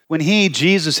When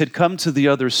Jesus had come to the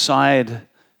other side,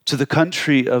 to the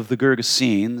country of the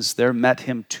Gergesenes, there met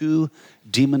him 2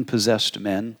 demon-possessed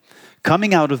men,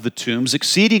 coming out of the tombs,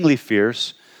 exceedingly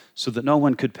fierce, so that no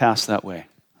one could pass that way.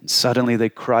 And suddenly they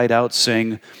cried out,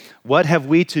 saying, "What have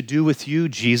we to do with you,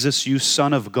 Jesus, you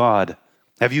Son of God?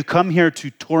 Have you come here to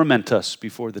torment us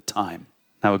before the time?"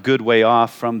 Now a good way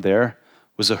off from there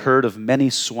was a herd of many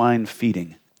swine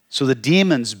feeding. So the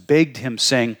demons begged him,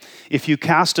 saying, "If you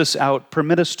cast us out,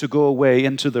 permit us to go away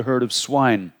into the herd of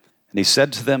swine." And he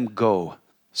said to them, "Go."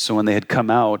 So when they had come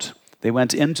out, they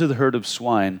went into the herd of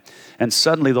swine, and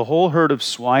suddenly the whole herd of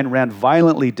swine ran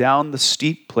violently down the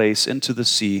steep place into the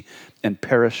sea and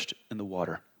perished in the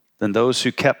water. Then those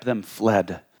who kept them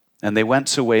fled, and they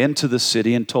went away into the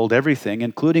city and told everything,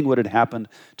 including what had happened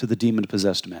to the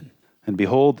demon-possessed men. And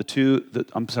behold,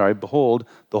 behold,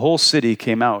 the whole city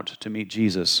came out to meet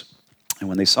Jesus. And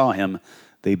when they saw him,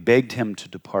 they begged him to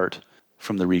depart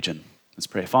from the region. Let's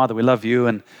pray. Father, we love you,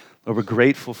 and Lord, we're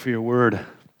grateful for your word.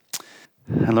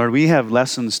 And Lord, we have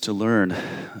lessons to learn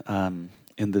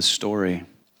in this story.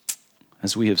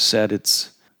 As we have said, it's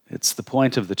the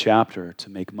point of the chapter to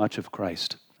make much of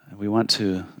Christ. And we want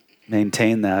to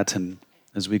maintain that. And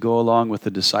as we go along with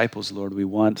the disciples, Lord, we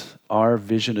want our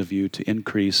vision of you to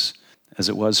increase as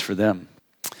it was for them.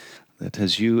 That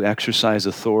as you exercise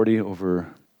authority over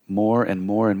more and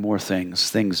more and more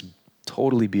things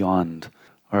totally beyond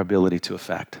our ability to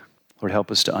affect. Lord, help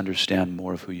us to understand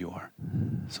more of who you are.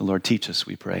 So Lord, teach us,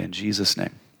 we pray, in Jesus'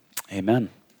 name. Amen.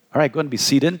 All right, go ahead and be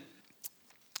seated.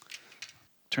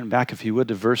 Turn back, if you would,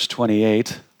 to verse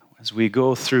 28. As we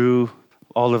go through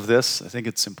all of this, I think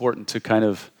it's important to kind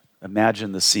of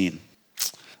imagine the scene.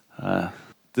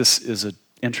 This is an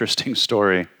interesting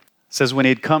story. It says, when he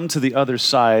had come to the other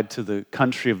side, to the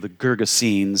country of the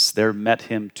Gergesenes, there met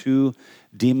him 2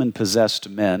 demon-possessed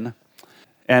men,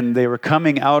 and they were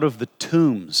coming out of the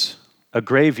tombs, a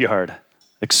graveyard,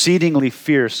 exceedingly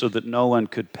fierce, so that no one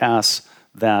could pass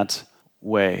that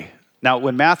way. Now,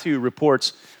 when Matthew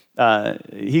reports,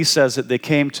 he says that they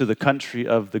came to the country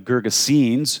of the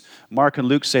Gergesenes. Mark and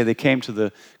Luke say they came to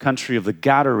the country of the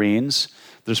Gadarenes.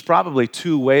 There's probably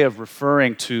 2 ways of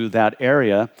referring to that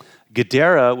area.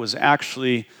 Gadara was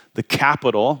actually the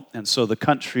capital, and so the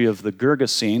country of the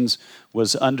Gergesenes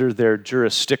was under their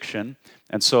jurisdiction,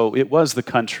 and so it was the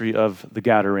country of the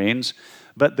Gadarenes.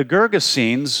 But the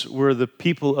Gergesenes were the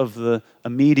people of the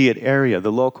immediate area,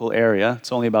 the local area.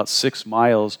 It's only about 6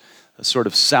 miles sort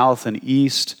of south and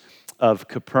east of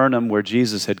Capernaum, where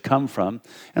Jesus had come from,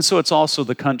 and so it's also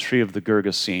the country of the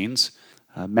Gergesenes.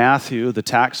 Matthew, the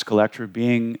tax collector,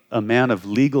 being a man of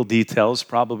legal details,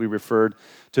 probably referred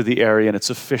to the area in its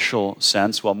official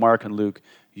sense, while Mark and Luke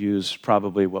used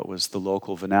probably what was the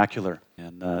local vernacular,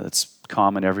 and it's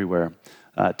common everywhere.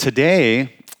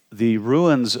 Today, the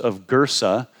ruins of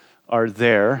Gersa are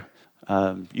there.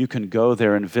 You can go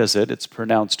there and visit. It's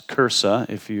pronounced Cursa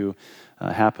if you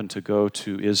happen to go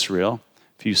to Israel.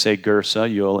 If you say Gersa,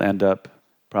 you'll end up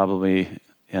probably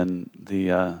in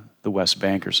the West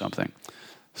Bank or something.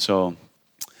 So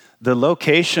the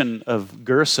location of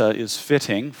Gersa is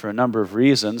fitting for a number of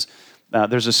reasons.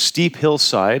 There's a steep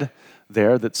hillside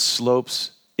there that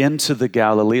slopes into the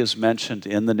Galilee, as mentioned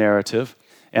in the narrative,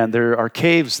 and there are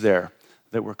caves there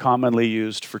that were commonly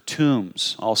used for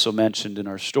tombs, also mentioned in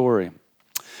our story.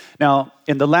 Now,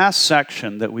 in the last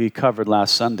section that we covered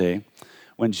last Sunday,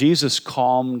 when Jesus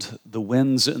calmed the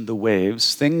winds and the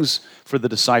waves, things for the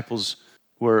disciples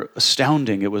were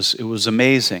astounding. It was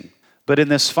amazing. But in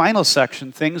this final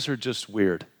section, things are just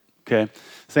weird, okay?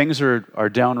 Things are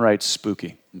downright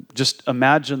spooky. Just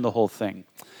imagine the whole thing.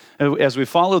 As we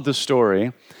followed the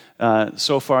story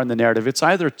so far in the narrative, it's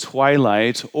either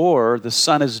twilight or the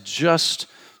sun is just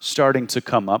starting to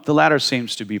come up. The latter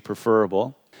seems to be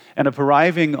preferable. And upon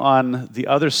arriving on the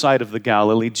other side of the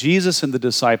Galilee, Jesus and the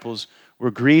disciples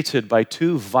were greeted by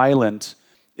 2 violent,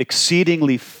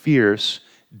 exceedingly fierce,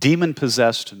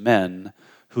 demon-possessed men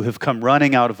who have come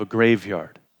running out of a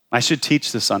graveyard. I should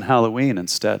teach this on Halloween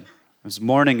instead. It was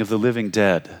Morning of the Living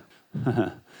Dead.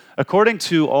 According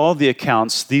to all the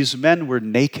accounts, these men were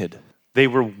naked. They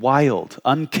were wild,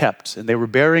 unkept, and they were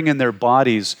bearing in their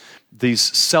bodies these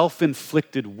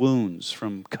self-inflicted wounds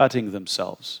from cutting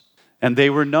themselves. And they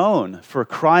were known for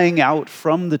crying out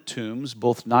from the tombs,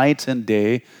 both night and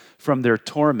day, from their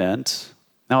torment.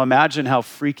 Now imagine how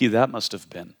freaky that must have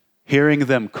been, hearing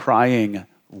them crying,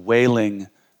 wailing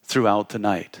throughout the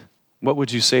night. What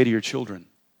would you say to your children?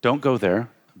 Don't go there,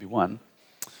 that'd be one.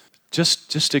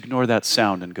 Just ignore that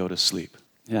sound and go to sleep.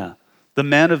 Yeah. The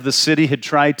men of the city had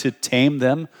tried to tame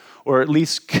them or at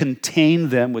least contain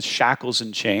them with shackles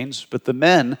and chains, but the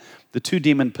men the two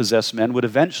demon-possessed men would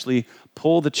eventually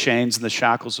pull the chains and the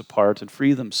shackles apart and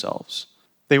free themselves.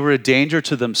 They were a danger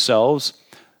to themselves,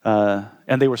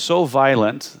 and they were so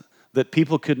violent that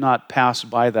people could not pass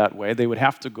by that way. They would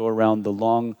have to go around the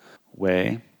long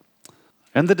way.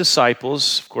 And the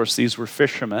disciples, of course, these were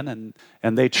fishermen,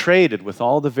 and they traded with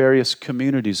all the various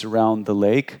communities around the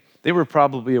lake. They were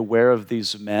probably aware of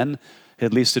these men.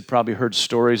 At least had probably heard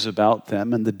stories about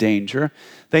them and the danger.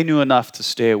 They knew enough to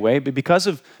stay away. But because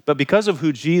of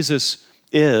who Jesus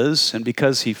is, and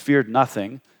because he feared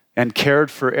nothing and cared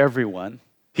for everyone,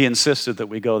 he insisted that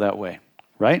we go that way,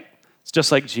 right? It's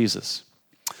just like Jesus.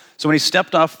 So when he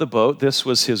stepped off the boat, this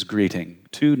was his greeting.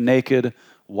 Two naked,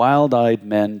 wild-eyed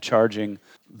men charging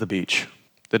the beach.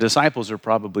 The disciples are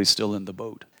probably still in the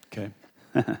boat, okay?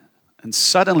 And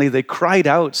suddenly they cried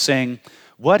out, saying,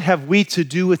 "What have we to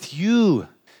do with you,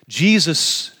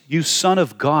 Jesus, you Son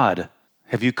of God?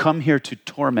 Have you come here to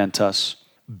torment us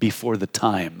before the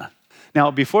time?" Now,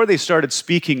 before they started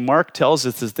speaking, Mark tells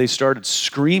us that they started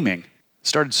screaming,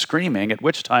 at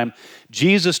which time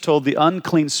Jesus told the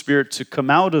unclean spirit to come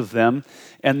out of them,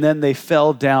 and then they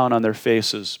fell down on their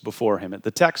faces before him. The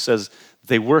text says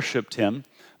they worshiped him,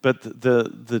 but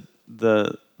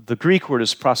the Greek word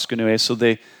is proskuneo, so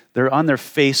they're on their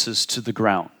faces to the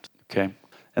ground, okay?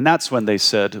 And that's when they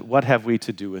said, "What have we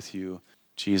to do with you,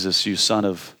 Jesus, you Son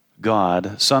of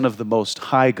God, Son of the Most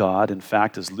High God," in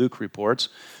fact, as Luke reports,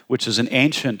 which is an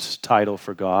ancient title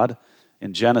for God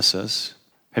in Genesis.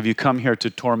 "Have you come here to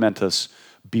torment us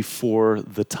before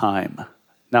the time?"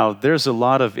 Now, there's a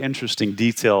lot of interesting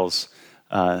details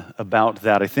about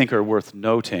that I think are worth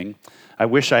noting. I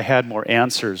wish I had more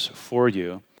answers for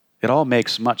you. It all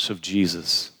makes much of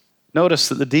Jesus. Notice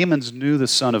that the demons knew the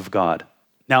Son of God.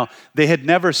 Now, they had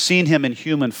never seen him in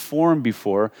human form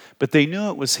before, but they knew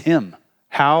it was him.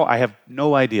 How? I have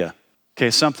no idea.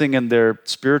 Okay, something in their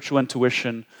spiritual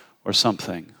intuition or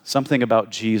something about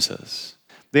Jesus.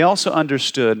 They also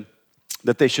understood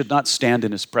that they should not stand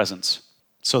in his presence.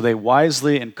 So they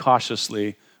wisely and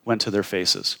cautiously went to their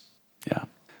faces. Yeah.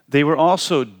 They were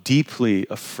also deeply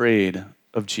afraid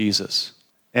of Jesus.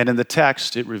 And in the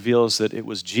text, it reveals that it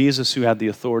was Jesus who had the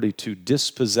authority to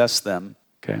dispossess them,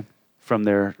 okay, from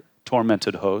their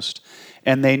tormented host.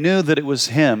 And they knew that it was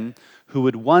him who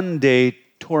would one day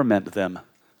torment them,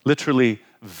 literally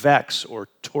vex or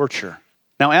torture.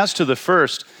 Now, as to the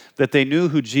first, that they knew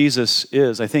who Jesus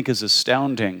is, I think is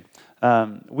astounding.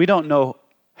 We don't know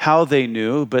how they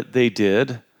knew, but they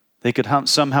did. They could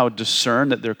somehow discern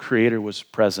that their Creator was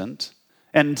present.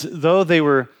 And though they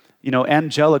were,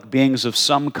 angelic beings of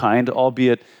some kind,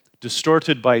 albeit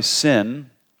distorted by sin,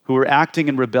 who were acting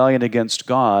in rebellion against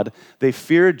God, they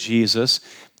feared Jesus,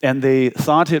 and they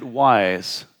thought it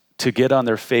wise to get on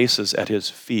their faces at his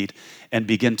feet and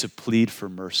begin to plead for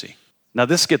mercy. Now,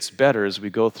 this gets better as we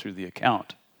go through the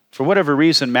account. For whatever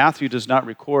reason, Matthew does not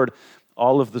record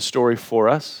all of the story for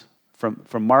us.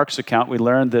 From Mark's account, we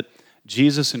learn that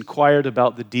Jesus inquired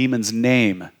about the demon's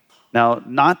name. Now,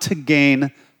 not to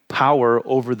gain power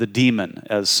over the demon,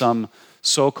 as some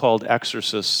so-called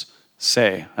exorcists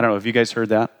say. I don't know, have you guys heard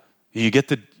that?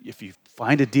 If you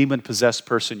find a demon-possessed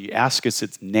person, you ask it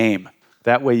its name.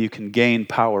 That way you can gain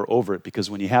power over it, because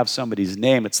when you have somebody's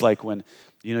name, it's like when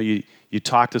you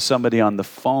talk to somebody on the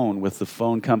phone with the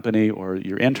phone company or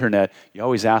your internet, you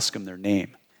always ask them their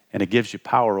name, and it gives you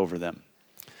power over them.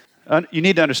 You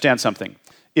need to understand something.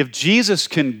 If Jesus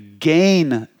can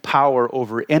gain power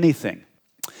over anything,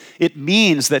 it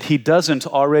means that he doesn't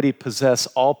already possess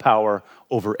all power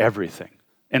over everything.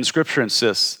 And Scripture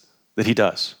insists that he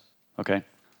does, okay?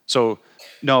 So,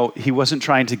 no, he wasn't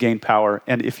trying to gain power.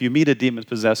 And if you meet a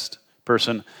demon-possessed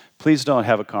person, please don't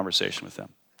have a conversation with them,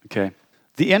 okay?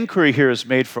 The inquiry here is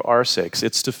made for our sakes.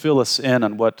 It's to fill us in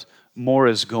on what more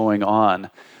is going on.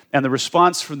 And the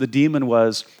response from the demon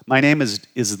was, "My name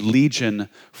is Legion,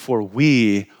 for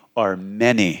we are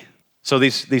many." So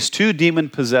these two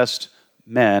demon-possessed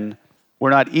men were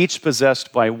not each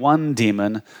possessed by one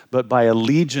demon, but by a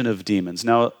legion of demons.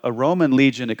 Now, a Roman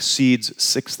legion exceeds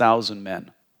 6,000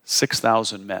 men.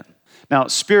 6,000 men. Now,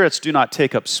 spirits do not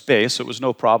take up space, so it was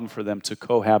no problem for them to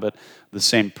cohabit the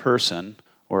same person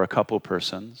or a couple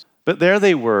persons. But there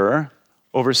they were,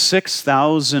 over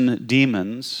 6,000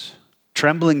 demons,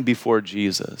 trembling before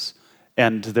Jesus,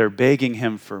 and they're begging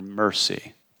him for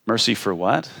mercy. Mercy for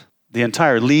what? The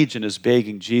entire legion is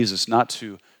begging Jesus not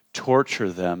to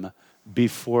torture them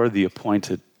before the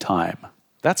appointed time.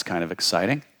 That's kind of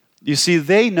exciting. You see,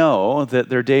 they know that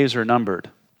their days are numbered,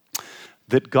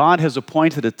 that God has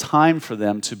appointed a time for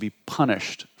them to be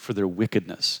punished for their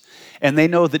wickedness. And they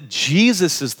know that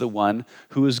Jesus is the one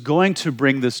who is going to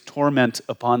bring this torment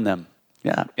upon them.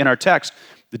 Yeah, in our text,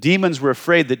 the demons were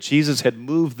afraid that Jesus had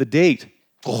moved the date.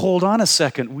 Well, hold on a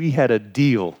second, we had a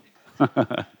deal.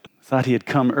 Thought he had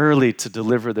come early to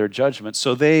deliver their judgment.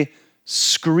 So they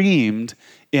screamed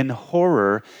in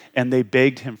horror and they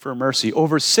begged him for mercy.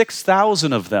 Over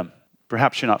 6,000 of them.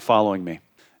 Perhaps you're not following me.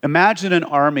 Imagine an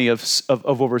army of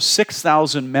over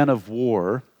 6,000 men of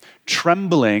war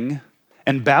trembling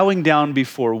and bowing down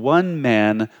before one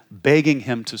man, begging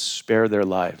him to spare their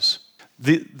lives.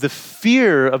 The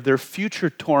fear of their future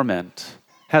torment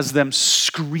has them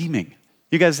screaming.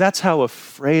 You guys, that's how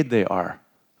afraid they are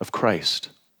of Christ.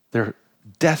 They're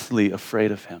deathly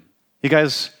afraid of him. You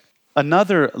guys,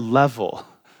 another level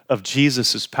of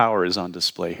Jesus' power is on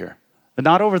display here.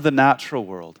 Not over the natural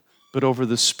world, but over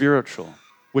the spiritual,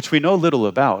 which we know little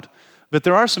about. But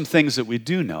there are some things that we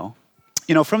do know.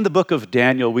 You know, from the book of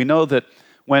Daniel, we know that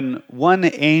when one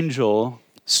angel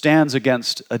stands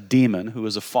against a demon who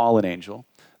is a fallen angel,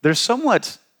 they're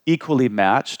somewhat equally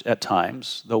matched at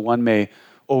times, though one may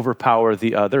overpower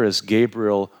the other, as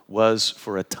Gabriel was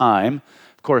for a time.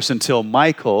 Of course, until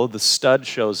Michael, the stud,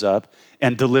 shows up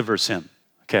and delivers him.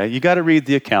 Okay, you got to read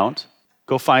the account.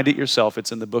 Go find it yourself.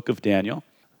 It's in the book of Daniel.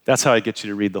 That's how I get you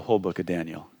to read the whole book of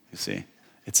Daniel, you see.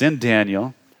 It's in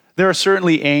Daniel. There are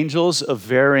certainly angels of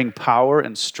varying power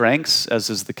and strengths, as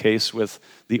is the case with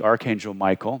the archangel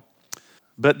Michael.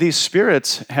 But these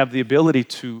spirits have the ability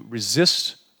to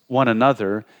resist one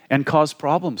another and cause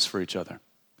problems for each other.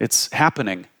 It's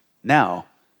happening now.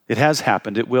 It has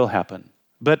happened. It will happen.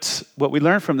 But what we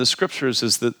learn from the scriptures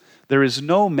is that there is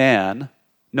no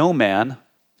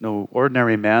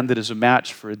ordinary man that is a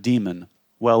match for a demon,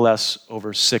 well less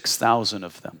over 6,000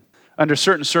 of them. Under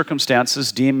certain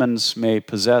circumstances, demons may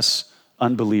possess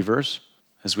unbelievers,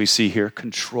 as we see here,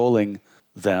 controlling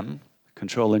them,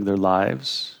 controlling their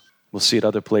lives. We'll see it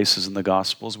other places in the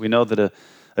Gospels. We know that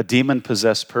a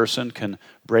demon-possessed person can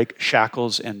break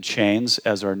shackles and chains,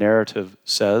 as our narrative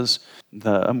says.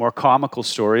 A more comical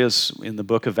story is in the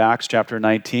book of Acts, chapter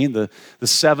 19. The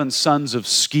 7 sons of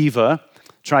Sceva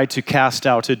tried to cast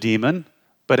out a demon,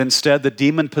 but instead the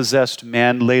demon-possessed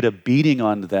man laid a beating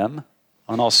on them,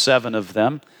 on all 7 of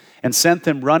them, and sent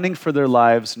them running for their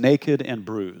lives naked and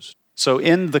bruised. So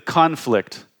in the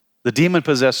conflict, the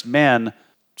demon-possessed man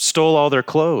stole all their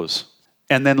clothes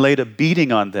and then laid a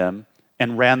beating on them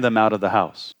and ran them out of the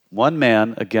house. 1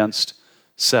 man against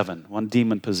 7, 1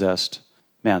 demon-possessed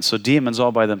man. So demons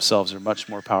all by themselves are much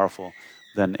more powerful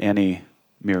than any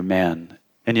mere man.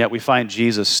 And yet we find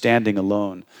Jesus standing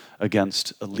alone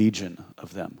against a legion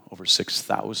of them, over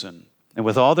 6,000. And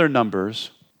with all their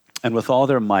numbers and with all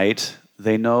their might,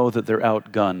 they know that they're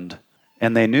outgunned.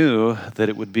 And they knew that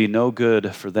it would be no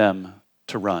good for them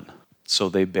to run. So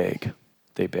they beg.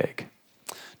 They beg.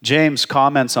 James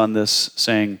comments on this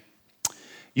saying,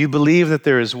 "You believe that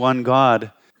there is one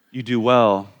God, you do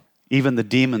well. Even the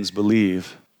demons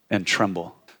believe and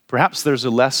tremble." Perhaps there's a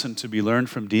lesson to be learned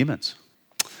from demons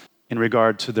in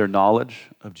regard to their knowledge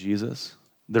of Jesus,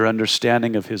 their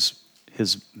understanding of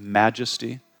his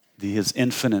majesty, his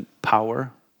infinite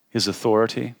power, his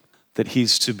authority, that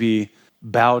he's to be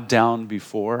bowed down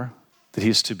before, that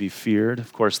he's to be feared.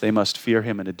 Of course, they must fear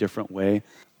him in a different way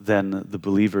than the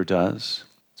believer does.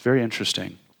 It's very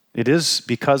interesting. It is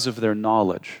because of their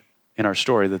knowledge in our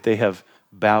story that they have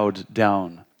bowed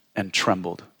down and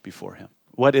trembled before him.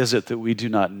 What is it that we do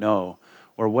not know?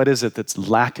 Or what is it that's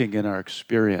lacking in our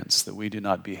experience that we do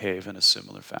not behave in a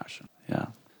similar fashion? Yeah.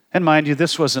 And mind you,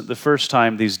 this wasn't the first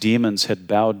time these demons had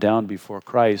bowed down before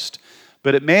Christ,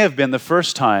 but it may have been the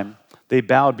first time they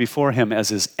bowed before him as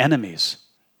his enemies.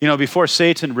 You know, before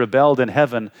Satan rebelled in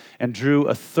heaven and drew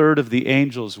a third of the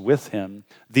angels with him,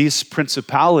 these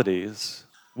principalities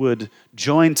would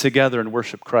join together and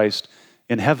worship Christ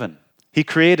in heaven. He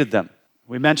created them.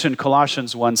 We mentioned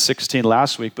Colossians 1:16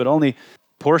 last week, but only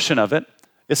portion of it.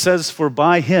 It says, "For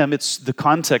by him," the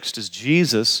context is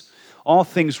Jesus, "all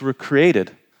things were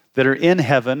created that are in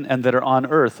heaven and that are on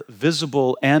earth,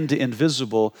 visible and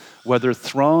invisible, whether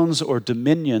thrones or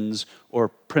dominions or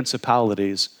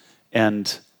principalities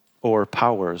and or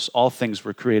powers. All things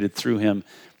were created through him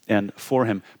and for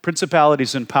him."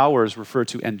 Principalities and powers refer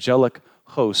to angelic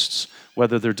hosts,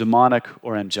 whether they're demonic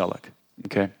or angelic.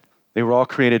 Okay? They were all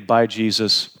created by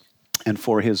Jesus and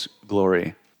for his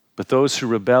glory. But those who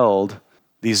rebelled,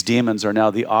 these demons, are now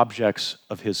the objects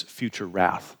of his future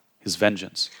wrath, his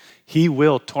vengeance. He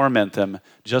will torment them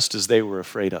just as they were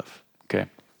afraid of, okay?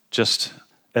 Just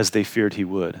as they feared he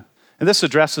would. And this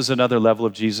addresses another level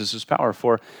of Jesus' power.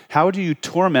 For how do you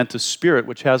torment a spirit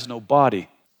which has no body?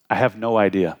 I have no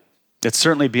idea. It's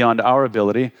certainly beyond our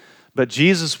ability, but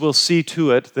Jesus will see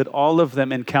to it that all of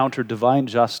them encounter divine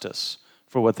justice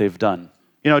for what they've done.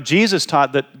 Jesus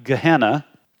taught that Gehenna,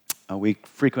 we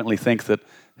frequently think that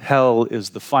hell is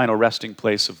the final resting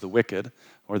place of the wicked,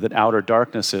 or that outer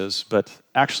darkness is, but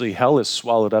actually hell is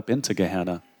swallowed up into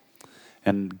Gehenna.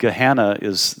 And Gehenna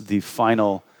is the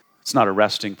final, it's not a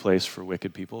resting place for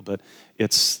wicked people, but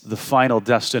it's the final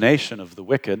destination of the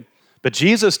wicked. But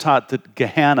Jesus taught that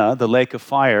Gehenna, the lake of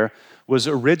fire, was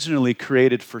originally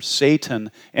created for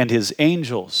Satan and his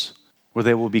angels, where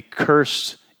they will be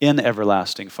cursed in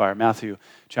everlasting fire. Matthew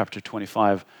chapter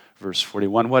 25, verse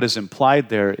 41. What is implied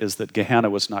there is that Gehenna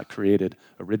was not created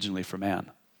originally for man,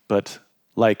 but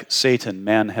like Satan,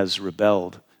 man has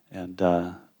rebelled and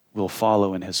will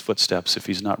follow in his footsteps if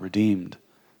he's not redeemed.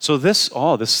 So this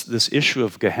issue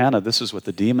of Gehenna, this is what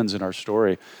the demons in our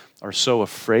story are so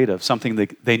afraid of, something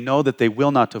they know that they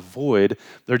will not avoid.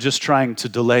 They're just trying to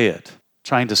delay it,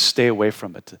 trying to stay away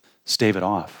from it, to stave it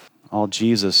off. All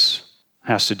Jesus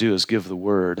has to do is give the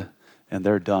word, and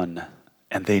they're done,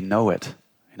 and they know it.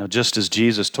 Just as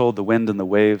Jesus told the wind and the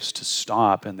waves to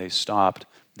stop, and they stopped,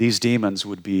 these demons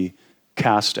would be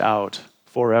cast out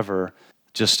forever,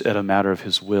 just at a matter of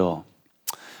his will.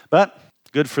 But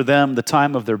good for them, the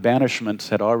time of their banishment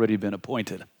had already been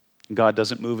appointed. God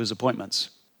doesn't move his appointments.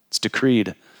 It's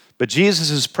decreed. But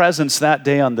Jesus' presence that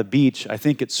day on the beach, I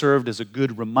think it served as a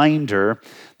good reminder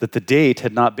that the date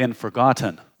had not been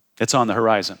forgotten. It's on the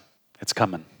horizon. It's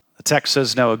coming. The text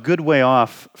says, now a good way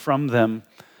off from them,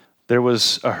 there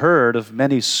was a herd of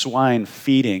many swine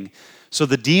feeding. So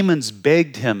the demons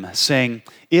begged him, saying,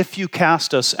 if you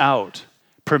cast us out,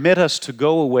 permit us to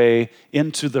go away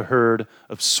into the herd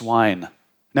of swine.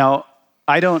 Now,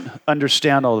 I don't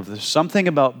understand all of this. Something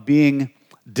about being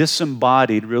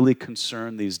disembodied really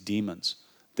concerned these demons.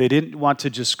 They didn't want to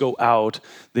just go out.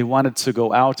 They wanted to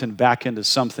go out and back into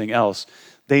something else.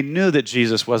 They knew that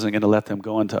Jesus wasn't going to let them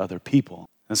go into other people.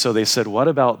 And so they said, what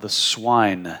about the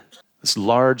swine? This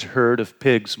large herd of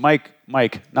pigs. Mark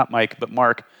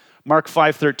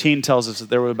 5:13 tells us that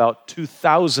there were about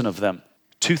 2,000 of them.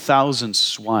 2,000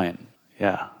 swine.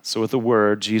 Yeah. So with a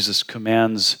word, Jesus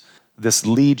commands this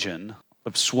legion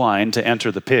of swine to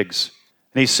enter the pigs.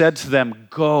 And he said to them,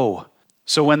 go.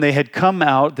 So when they had come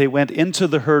out, they went into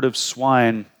the herd of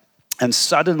swine, and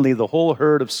suddenly the whole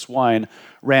herd of swine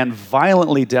ran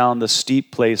violently down the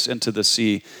steep place into the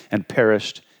sea and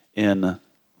perished in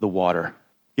the water.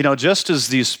 Just as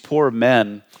these poor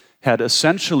men had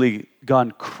essentially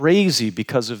gone crazy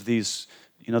because of these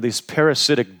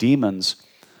parasitic demons,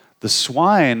 the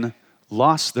swine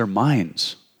lost their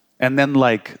minds. And then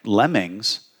like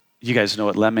lemmings, you guys know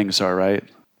what lemmings are, right?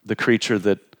 The creature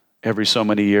that every so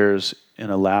many years in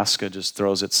Alaska just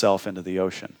throws itself into the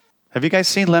ocean. Have you guys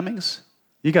seen lemmings?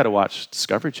 You got to watch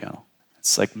Discovery Channel.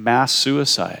 It's like mass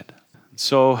suicide.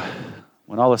 So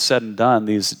when all is said and done,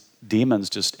 these demons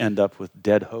just end up with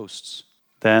dead hosts.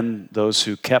 Then those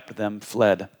who kept them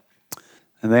fled.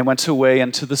 And they went away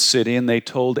into the city, and they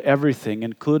told everything,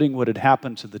 including what had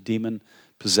happened to the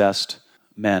demon-possessed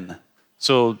men.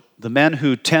 So the men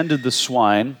who tended the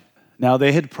swine, now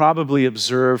they had probably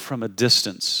observed from a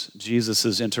distance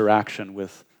Jesus' interaction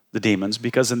with the demons,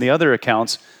 because in the other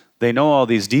accounts, they know all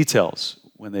these details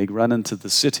when they run into the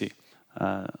city.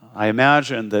 I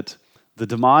imagine that the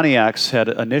demoniacs had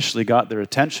initially got their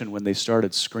attention when they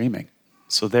started screaming.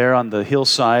 So there on the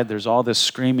hillside, there's all this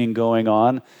screaming going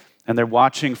on, and they're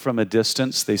watching from a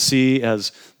distance. They see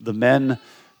as the men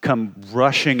come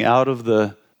rushing out of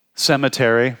the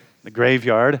cemetery, the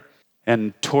graveyard,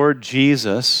 and toward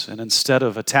Jesus, and instead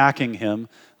of attacking him,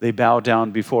 they bow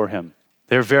down before him.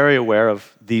 They're very aware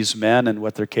of these men and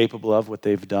what they're capable of, what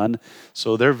they've done.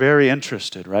 So they're very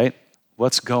interested, right?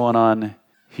 What's going on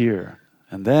here?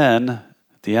 And then,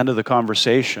 at the end of the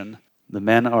conversation, the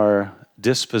men are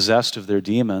dispossessed of their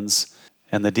demons,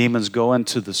 and the demons go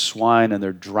into the swine and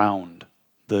they're drowned.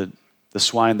 The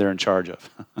swine they're in charge of.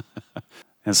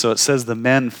 And so it says the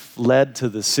men fled to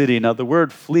the city. Now the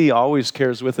word flee always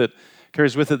carries with it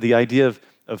the idea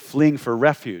of fleeing for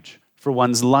refuge, for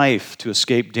one's life, to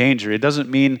escape danger. It doesn't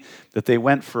mean that they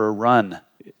went for a run.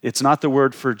 It's not the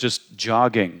word for just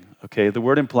jogging, okay? The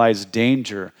word implies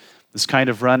danger. This kind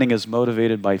of running is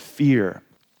motivated by fear.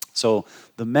 So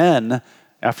the men,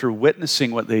 after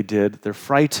witnessing what they did, they're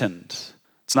frightened.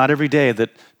 It's not every day that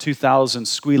 2,000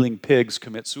 squealing pigs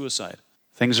commit suicide.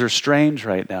 Things are strange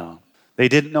right now. They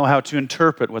didn't know how to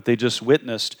interpret what they just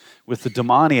witnessed with the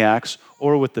demoniacs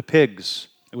or with the pigs.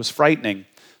 It was frightening.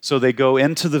 So they go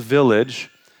into the village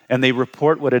and they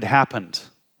report what had happened,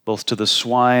 both to the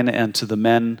swine and to the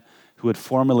men who had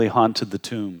formerly haunted the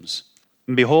tombs.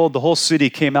 And behold, the whole city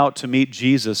came out to meet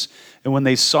Jesus, and when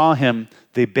they saw him,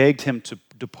 they begged him to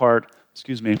depart,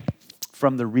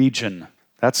 from the region.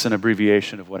 That's an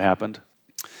abbreviation of what happened.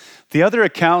 The other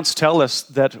accounts tell us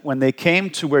that when they came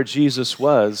to where Jesus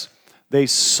was, they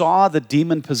saw the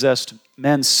demon-possessed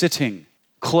men sitting,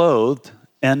 clothed,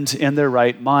 and in their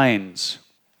right minds.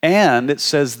 And it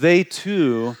says they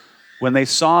too, when they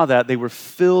saw that, they were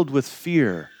filled with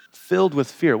fear. Filled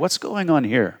with fear. What's going on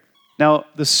here? Now,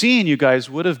 the scene, you guys,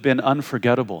 would have been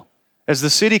unforgettable. As the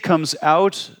city comes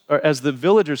out, or as the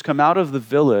villagers come out of the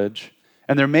village,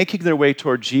 and they're making their way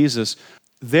toward Jesus,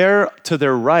 there to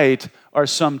their right are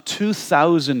some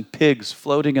 2,000 pigs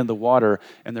floating in the water,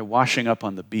 and they're washing up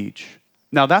on the beach.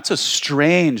 Now, that's a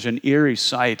strange and eerie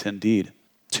sight indeed.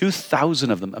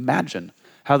 2,000 of them. Imagine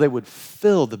how they would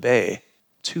fill the bay.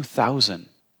 2,000.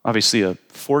 Obviously a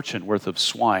fortune worth of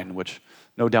swine, which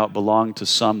no doubt belonged to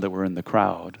some that were in the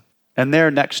crowd. And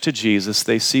there next to Jesus,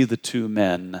 they see the two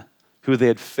men who they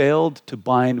had failed to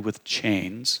bind with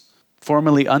chains,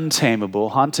 formerly untamable,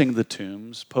 haunting the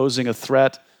tombs, posing a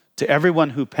threat to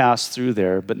everyone who passed through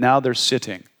there, but now they're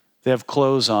sitting. They have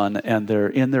clothes on and they're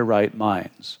in their right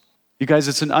minds. You guys,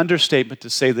 it's an understatement to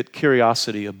say that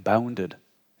curiosity abounded.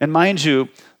 And mind you,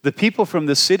 the people from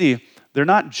this city, they're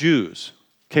not Jews.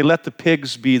 Okay, let the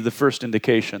pigs be the first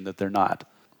indication that they're not,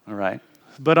 all right?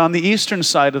 But on the eastern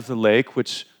side of the lake,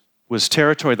 which was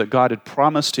territory that God had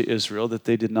promised to Israel that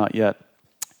they did not yet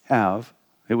have,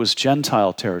 it was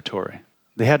Gentile territory.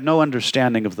 They had no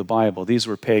understanding of the Bible. These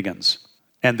were pagans.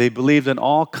 And they believed in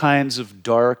all kinds of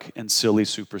dark and silly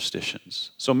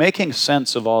superstitions. So making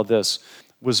sense of all this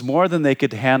was more than they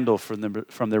could handle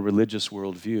from their religious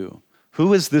worldview.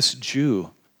 Who is this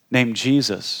Jew named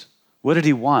Jesus? What did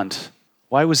he want?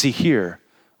 Why was he here?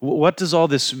 What does all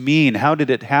this mean? How did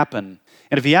it happen?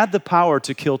 And if he had the power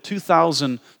to kill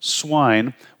 2,000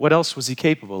 swine, what else was he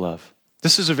capable of?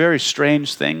 This is a very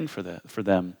strange thing for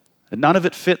them. And none of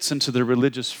it fits into their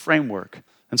religious framework,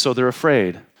 and so they're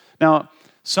afraid. Now,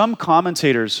 some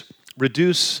commentators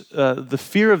reduce the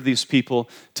fear of these people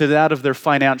to that of their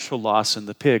financial loss in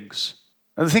the pigs.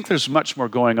 I think there's much more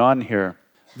going on here.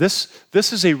 This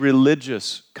is a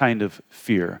religious kind of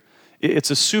fear.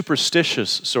 It's a superstitious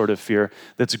sort of fear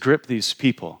that's gripped these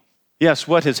people. Yes,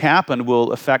 what has happened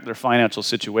will affect their financial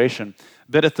situation,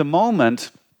 but at the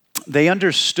moment, they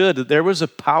understood that there was a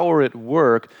power at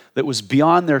work that was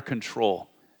beyond their control,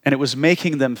 and it was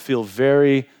making them feel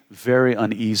very, very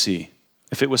uneasy.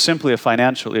 If it was simply a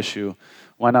financial issue,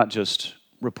 why not just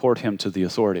report him to the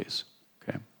authorities?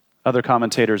 Okay. Other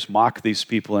commentators mock these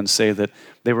people and say that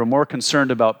they were more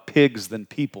concerned about pigs than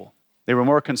people. They were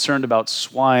more concerned about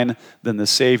swine than the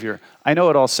Savior. I know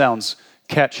it all sounds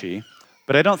catchy,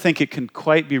 but I don't think it can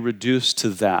quite be reduced to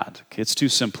that. Okay, it's too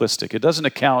simplistic. It doesn't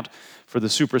account for the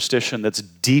superstition that's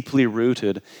deeply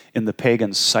rooted in the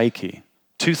pagan psyche.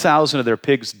 2,000 of their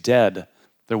pigs dead.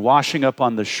 They're washing up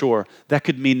on the shore. That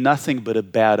could mean nothing but a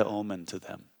bad omen to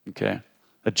them, okay?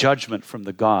 A judgment from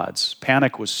the gods.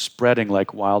 Panic was spreading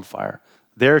like wildfire.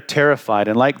 They're terrified,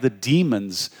 and like the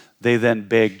demons, they then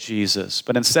beg Jesus.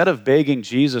 But instead of begging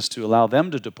Jesus to allow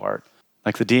them to depart,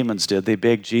 like the demons did, they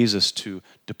begged Jesus to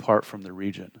depart from the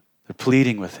region. They're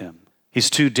pleading with him. He's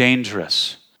too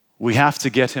dangerous. We have to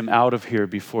get him out of here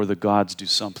before the gods do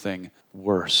something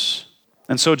worse.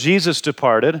 And so Jesus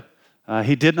departed.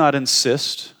 He did not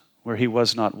insist where he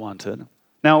was not wanted.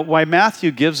 Now, why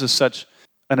Matthew gives us such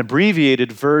an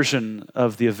abbreviated version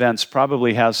of the events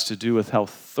probably has to do with how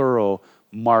thorough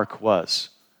Mark was,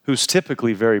 who's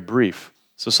typically very brief.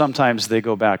 So sometimes they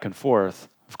go back and forth.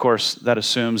 Of course, that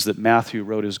assumes that Matthew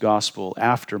wrote his gospel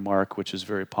after Mark, which is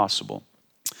very possible.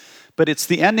 But it's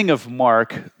the ending of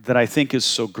Mark that I think is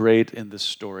so great in this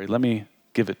story. Let me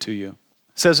give it to you.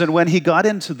 It says, "And when he got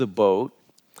into the boat,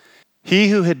 he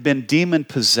who had been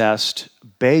demon-possessed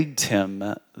begged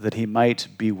him that he might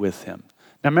be with him."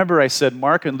 Now remember I said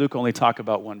Mark and Luke only talk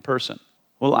about one person.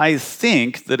 Well, I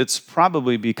think that it's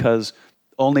probably because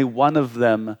only one of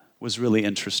them was really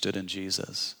interested in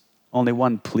Jesus. Only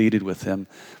one pleaded with him.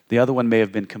 The other one may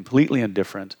have been completely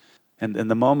indifferent. And in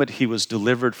the moment he was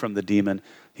delivered from the demon,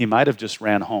 he might have just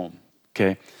ran home,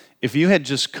 okay? If you had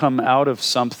just come out of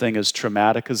something as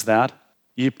traumatic as that,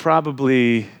 you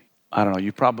probably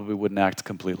wouldn't act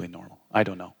completely normal. I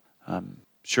don't know.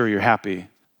 Sure, you're happy,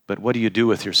 but what do you do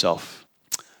with yourself?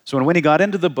 So when he got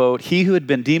into the boat, he who had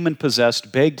been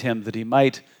demon-possessed begged him that he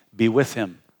might be with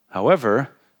him. However,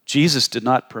 Jesus did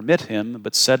not permit him,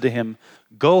 but said to him,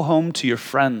 "Go home to your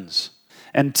friends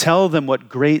and tell them what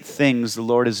great things the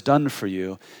Lord has done for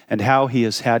you and how he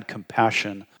has had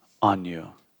compassion on you."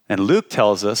 And Luke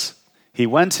tells us he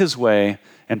went his way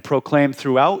and proclaimed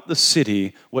throughout the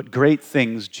city what great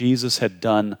things Jesus had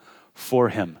done for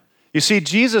him. You see,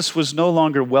 Jesus was no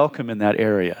longer welcome in that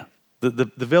area.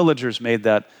 The villagers made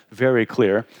that very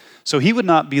clear. So he would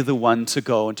not be the one to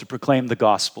go and to proclaim the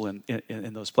gospel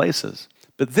in those places.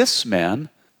 But this man,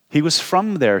 he was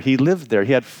from there. He lived there.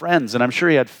 He had friends, and I'm sure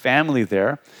he had family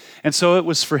there. And so it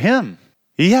was for him.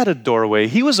 He had a doorway.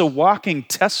 He was a walking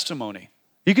testimony.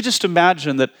 You could just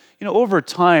imagine that, over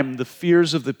time, the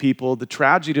fears of the people, the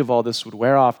tragedy of all this would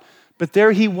wear off. But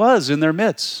there he was in their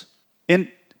midst,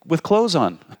 with clothes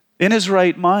on, in his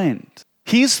right mind.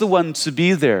 He's the one to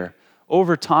be there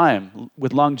over time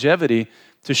with longevity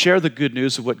to share the good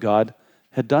news of what God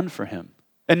had done for him.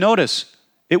 And notice,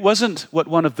 it wasn't what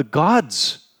one of the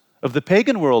gods of the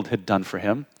pagan world had done for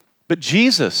him, but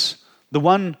Jesus, the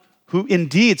one who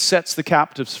indeed sets the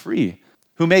captives free,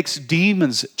 who makes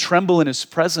demons tremble in his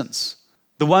presence,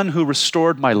 the one who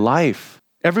restored my life.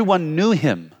 Everyone knew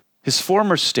him, his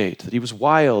former state, that he was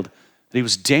wild, that he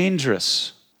was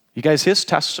dangerous. You guys, his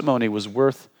testimony was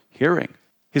worth hearing.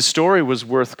 His story was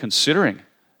worth considering.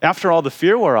 After all the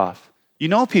fear wore off,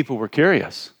 people were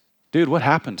curious. Dude, what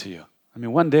happened to you? I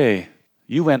mean, one day,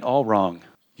 you went all wrong.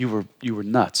 You were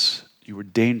nuts. You were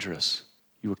dangerous.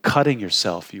 You were cutting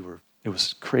yourself. It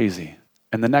was crazy.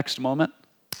 And the next moment,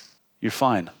 you're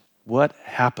fine. What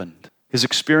happened? His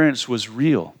experience was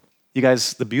real. You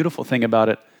guys, the beautiful thing about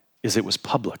it is it was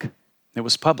public. It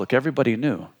was public. Everybody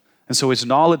knew. And so his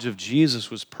knowledge of Jesus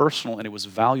was personal and it was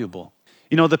valuable.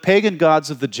 The pagan gods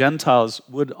of the Gentiles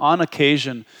would on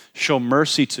occasion show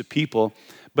mercy to people,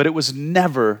 but it was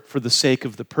never for the sake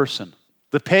of the person.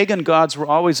 The pagan gods were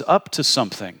always up to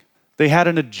something. They had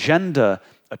an agenda,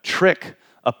 a trick,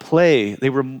 a play. They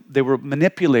were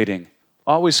manipulating,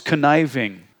 always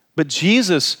conniving. But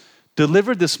Jesus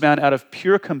delivered this man out of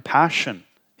pure compassion.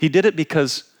 He did it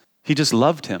because he just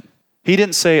loved him. He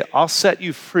didn't say, I'll set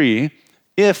you free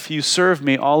if you serve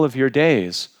me all of your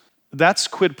days. That's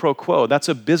quid pro quo. That's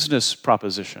a business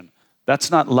proposition. That's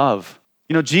not love.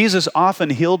 Jesus often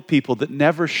healed people that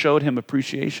never showed him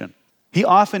appreciation. He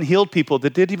often healed people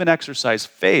that didn't even exercise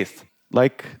faith,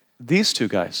 like these two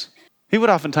guys. He would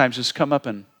oftentimes just come up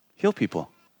and heal people.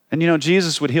 And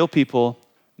Jesus would heal people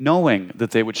knowing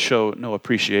that they would show no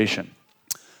appreciation.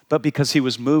 But because he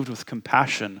was moved with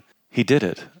compassion, he did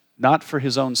it, not for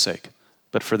his own sake,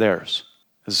 but for theirs.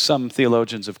 As some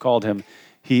theologians have called him,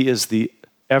 he is the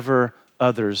ever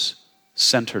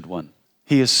others-centered one.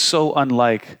 He is so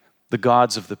unlike the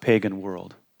gods of the pagan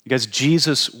world. Because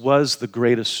Jesus was the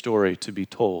greatest story to be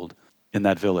told in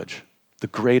that village. The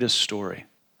greatest story.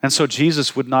 And so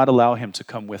Jesus would not allow him to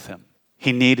come with him.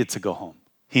 He needed to go home.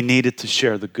 He needed to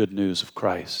share the good news of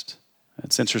Christ.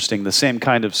 It's interesting, the same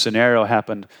kind of scenario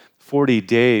happened 40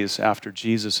 days after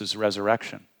Jesus'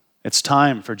 resurrection. It's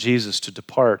time for Jesus to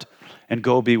depart and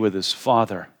go be with his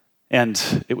Father.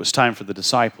 And it was time for the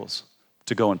disciples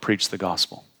to go and preach the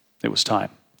gospel. It was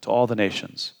time to all the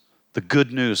nations. The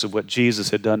good news of what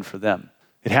Jesus had done for them.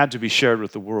 It had to be shared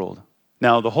with the world.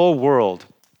 Now, the whole world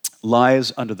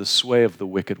lies under the sway of the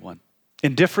wicked one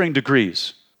in differing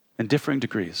degrees,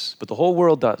 but the whole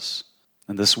world does.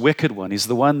 And this wicked one, he's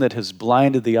the one that has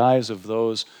blinded the eyes of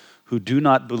those who do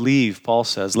not believe, Paul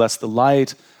says, lest the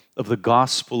light of the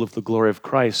gospel of the glory of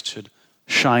Christ should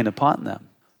shine upon them.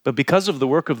 But because of the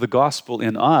work of the gospel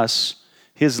in us,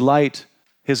 his light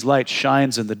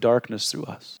shines in the darkness through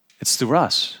us. It's through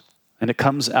us. And it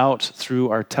comes out through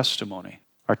our testimony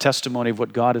of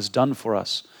what God has done for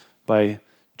us by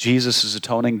Jesus'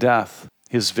 atoning death,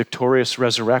 his victorious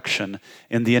resurrection,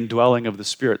 and the indwelling of the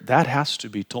Spirit. That has to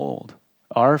be told.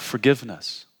 Our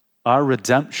forgiveness, our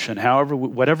redemption,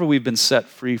 whatever we've been set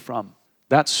free from,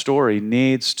 that story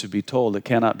needs to be told. It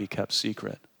cannot be kept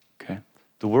secret. Okay?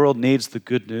 The world needs the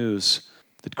good news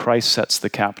that Christ sets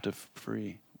the captive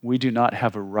free. We do not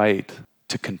have a right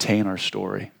to contain our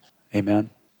story. Amen?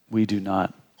 We do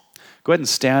not. Go ahead and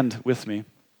stand with me.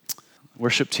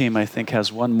 Worship team, I think,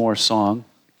 has one more song.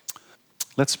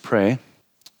 Let's pray.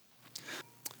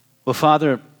 Well,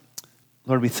 Father,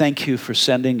 Lord, we thank you for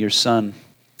sending your Son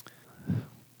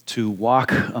to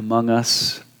walk among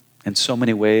us in so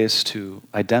many ways, to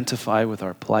identify with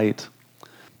our plight,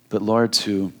 but Lord,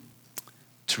 to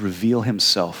reveal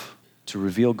himself, to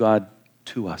reveal God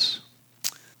to us.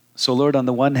 So Lord, on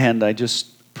the one hand, I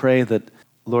just pray that,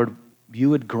 Lord, you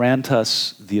would grant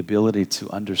us the ability to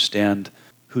understand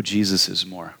who Jesus is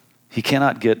more. He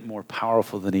cannot get more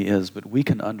powerful than he is, but we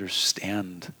can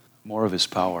understand more of his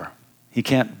power. He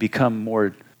can't become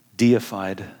more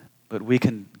deified, but we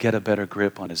can get a better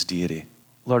grip on his deity.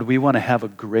 Lord, we want to have a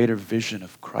greater vision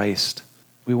of Christ.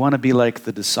 We want to be like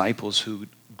the disciples who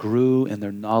grew in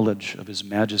their knowledge of his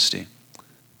majesty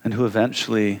and who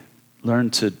eventually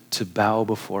learned to bow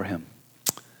before him.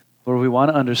 Lord, we want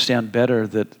to understand better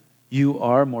that you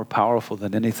are more powerful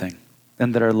than anything,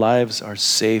 and that our lives are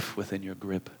safe within your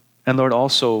grip. And Lord,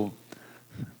 also,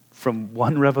 from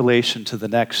one revelation to the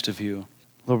next of you,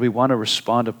 Lord, we want to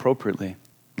respond appropriately,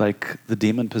 like the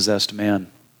demon-possessed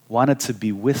man wanted to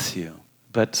be with you,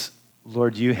 but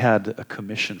Lord, you had a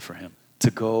commission for him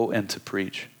to go and to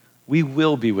preach. We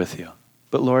will be with you.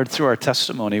 But Lord, through our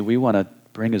testimony, we want to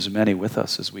bring as many with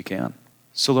us as we can.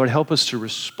 So Lord, help us to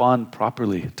respond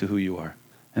properly to who you are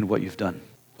and what you've done.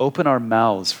 Open our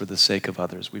mouths for the sake of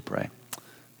others, we pray.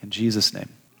 In Jesus' name,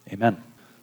 amen.